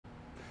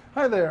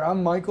Hi there,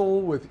 I'm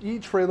Michael with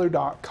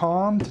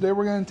etrailer.com. Today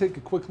we're going to take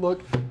a quick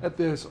look at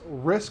this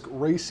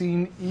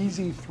Racing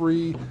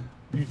EZ3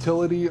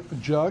 Utility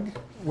Jug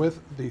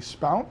with the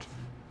Spout.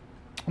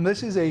 And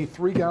this is a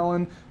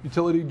 3-gallon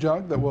utility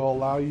jug that will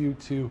allow you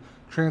to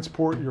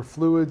transport your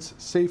fluids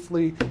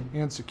safely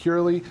and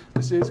securely.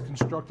 This is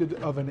constructed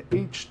of an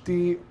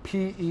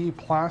HDPE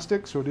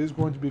plastic, so it is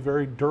going to be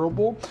very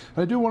durable.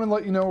 And I do want to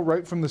let you know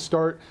right from the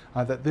start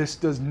that this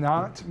does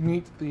not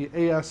meet the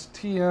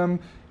ASTM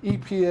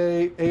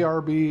EPA,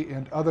 ARB,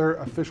 and other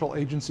official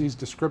agencies'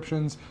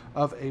 descriptions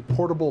of a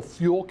portable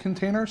fuel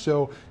container.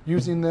 So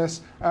using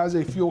this as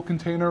a fuel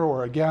container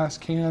or a gas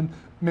can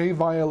may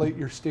violate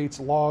your state's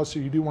laws. So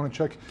you do want to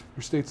check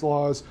your state's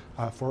laws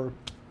for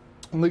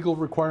legal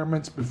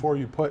requirements before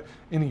you put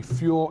any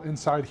fuel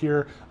inside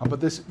here,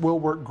 but this will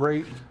work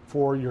great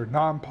for your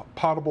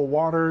non-potable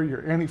water,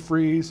 your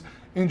antifreeze,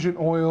 engine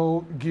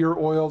oil, gear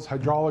oils,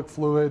 hydraulic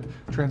fluid,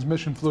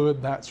 transmission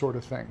fluid, that sort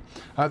of thing.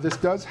 This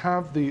does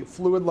have the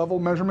fluid level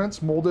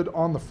measurements molded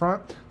on the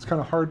front. It's kind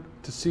of hard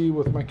to see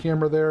with my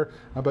camera there,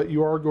 but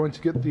you are going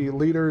to get the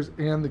liters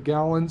and the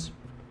gallons,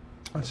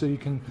 so you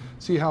can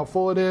see how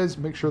full it is.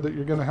 Make sure that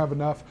you're going to have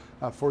enough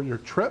for your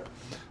trip.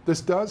 This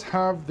does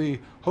have the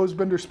hose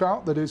bender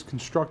spout that is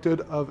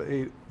constructed of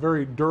a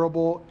very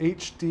durable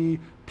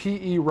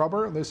HDPE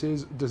rubber. This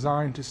is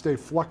designed to stay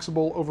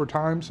flexible over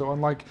time, so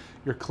unlike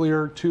your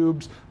clear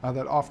tubes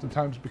that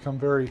oftentimes become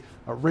very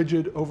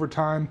rigid over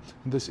time,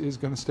 this is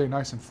going to stay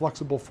nice and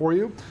flexible for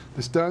you.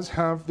 This does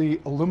have the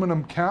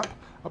aluminum cap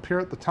up here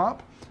at the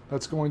top.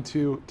 That's going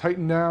to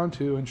tighten down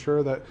to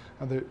ensure that,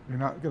 that you're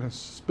not going to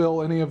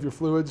spill any of your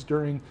fluids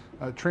during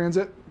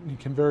transit. You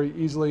can very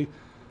easily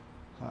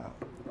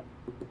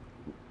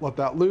let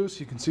that loose.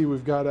 You can see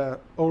we've got a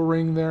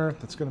O-ring there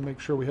that's going to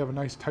make sure we have a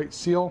nice tight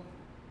seal.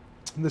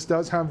 And this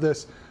does have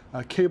this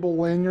cable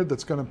lanyard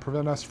that's going to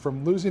prevent us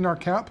from losing our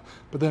cap,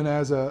 but then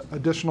as an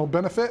additional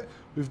benefit,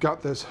 we've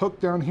got this hook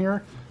down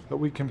here that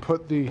we can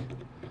put the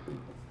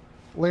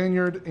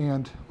lanyard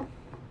and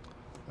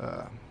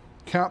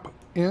cap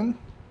in.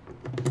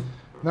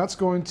 And that's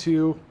going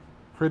to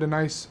create a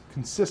nice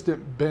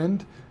consistent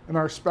bend in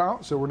our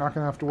spout, so we're not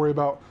going to have to worry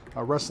about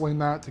wrestling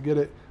that to get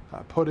it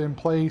put in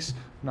place.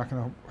 We're not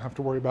going to have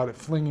to worry about it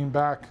flinging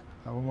back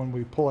when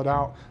we pull it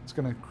out. It's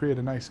going to create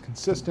a nice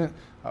consistent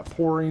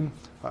pouring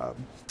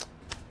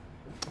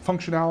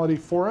functionality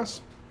for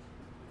us.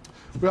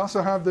 We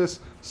also have this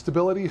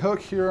stability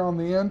hook here on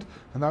the end,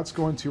 and that's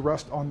going to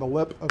rest on the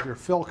lip of your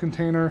fill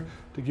container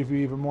to give you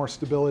even more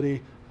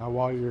stability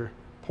while you're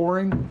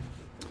pouring.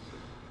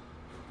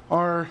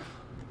 Our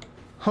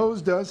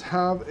hose does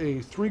have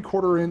a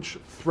 3/4 inch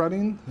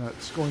threading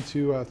that's going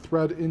to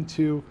thread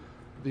into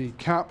the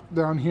cap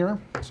down here.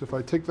 So if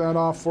I take that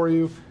off for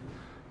you,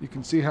 you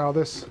can see how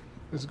this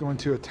is going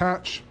to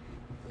attach.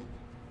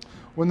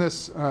 When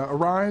this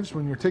arrives,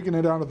 when you're taking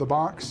it out of the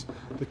box,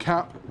 the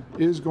cap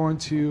is going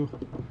to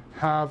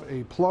have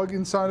a plug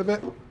inside of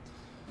it.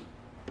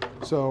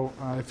 So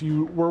if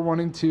you were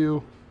wanting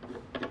to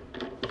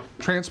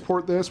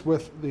transport this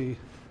with the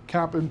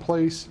cap in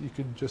place, you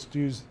could just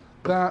use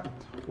that,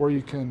 or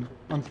you can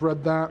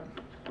unthread that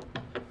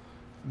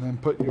and then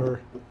put your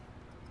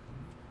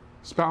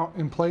spout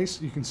in place.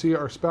 You can see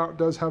our spout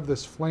does have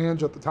this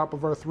flange at the top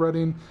of our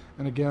threading,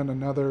 and again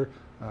another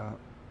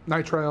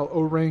nitrile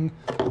O-ring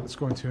that's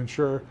going to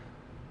ensure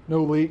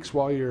no leaks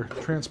while you're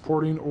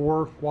transporting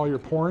or while you're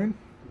pouring.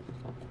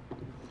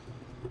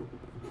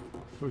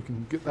 So we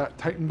can get that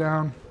tightened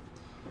down,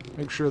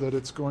 make sure that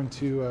it's going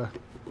to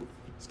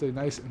stay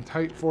nice and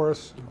tight for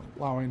us,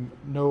 allowing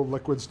no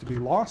liquids to be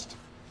lost.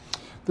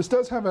 This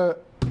does have a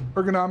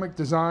ergonomic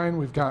design.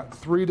 We've got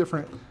 3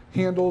 different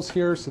handles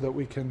here so that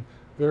we can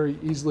very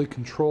easily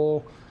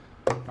control.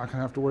 Not going to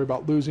have to worry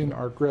about losing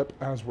our grip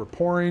as we're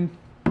pouring.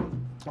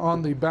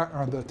 On the back,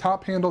 on the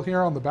top handle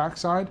here on the back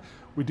side,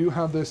 we do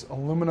have this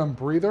aluminum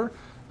breather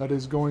that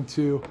is going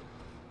to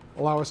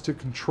allow us to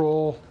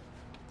control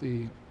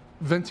the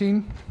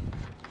venting.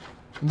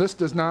 And this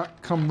does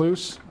not come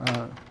loose.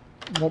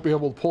 You won't be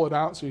able to pull it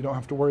out, so you don't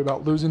have to worry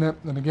about losing it.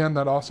 And again,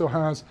 that also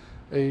has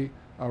a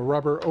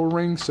rubber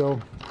O-ring, so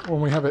when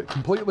we have it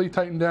completely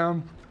tightened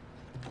down,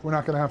 we're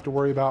not going to have to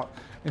worry about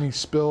any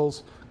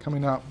spills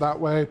coming out that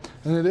way.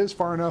 And it is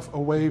far enough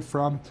away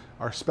from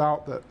our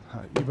spout that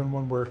even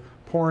when we're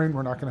pouring,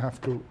 we're not going to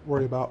have to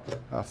worry about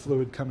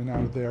fluid coming out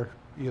of there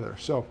either.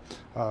 So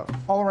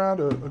all around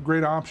a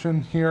great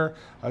option here.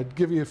 I'd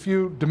give you a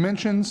few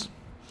dimensions.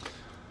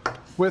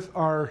 With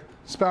our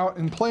spout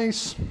in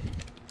place,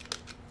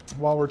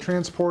 while we're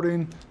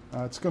transporting,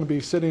 it's going to be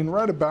sitting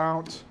right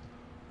about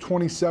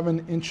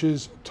 27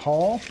 inches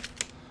tall.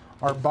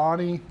 Our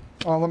body,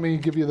 let me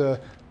give you the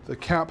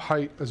cap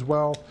height as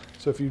well.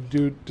 So if you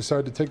do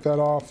decide to take that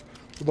off,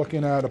 we're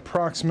looking at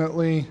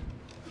approximately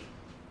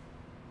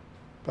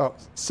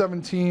about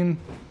 17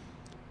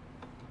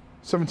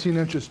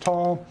 inches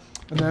tall.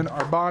 And then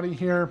our body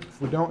here,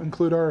 if we don't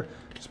include our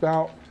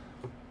spout,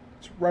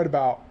 it's right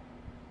about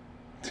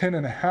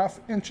 10.5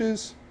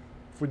 inches.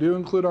 If we do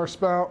include our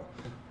spout,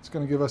 it's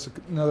going to give us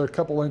another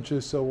couple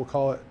inches, so we'll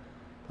call it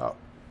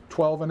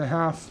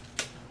 12.5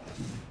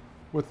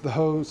 with the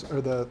hose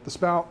or the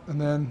spout, and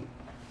then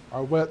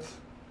our width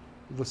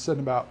was set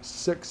about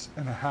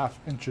 6.5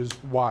 inches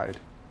wide.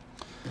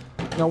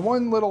 Now,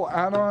 one little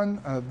add-on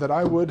that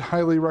I would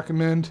highly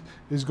recommend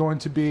is going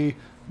to be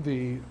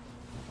the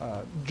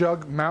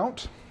jug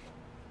mount.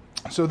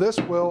 So this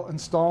will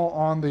install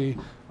on the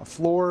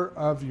floor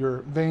of your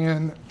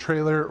van,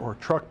 trailer, or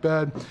truck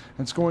bed. And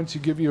it's going to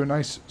give you a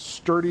nice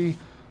sturdy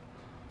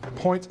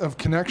point of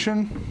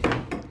connection.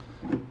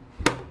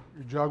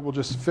 Your jug will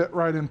just fit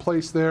right in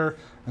place there,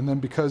 and then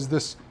because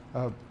this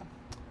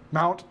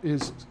mount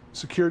is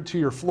secured to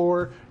your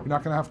floor, you're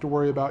not going to have to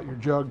worry about your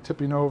jug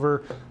tipping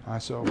over.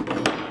 So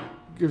it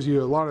gives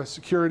you a lot of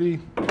security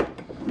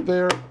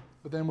there.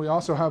 But then we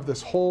also have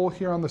this hole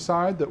here on the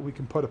side that we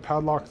can put a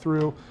padlock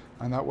through,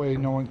 and that way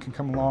no one can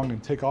come along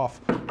and take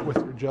off with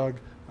your jug.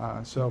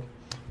 So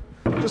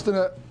just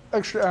an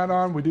extra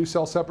add-on. We do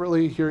sell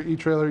separately here at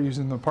eTrailer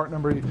using the part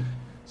number you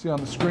see on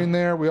the screen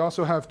there. We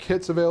also have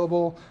kits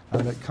available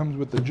that comes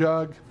with the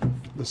jug,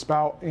 the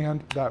spout,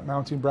 and that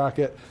mounting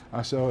bracket.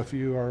 So if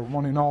you are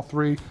wanting all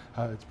three,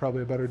 it's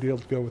probably a better deal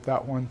to go with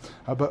that one.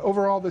 But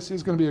overall, this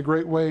is going to be a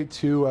great way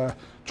to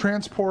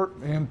transport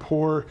and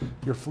pour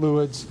your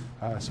fluids.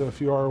 So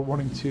if you are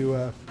wanting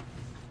to,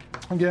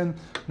 again,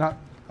 not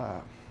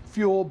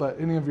fuel, but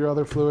any of your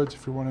other fluids,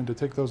 if you're wanting to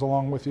take those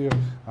along with you,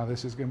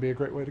 this is going to be a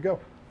great way to go.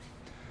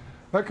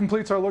 That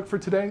completes our look for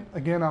today.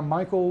 Again, I'm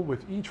Michael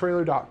with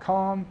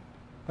etrailer.com.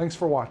 Thanks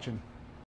for watching.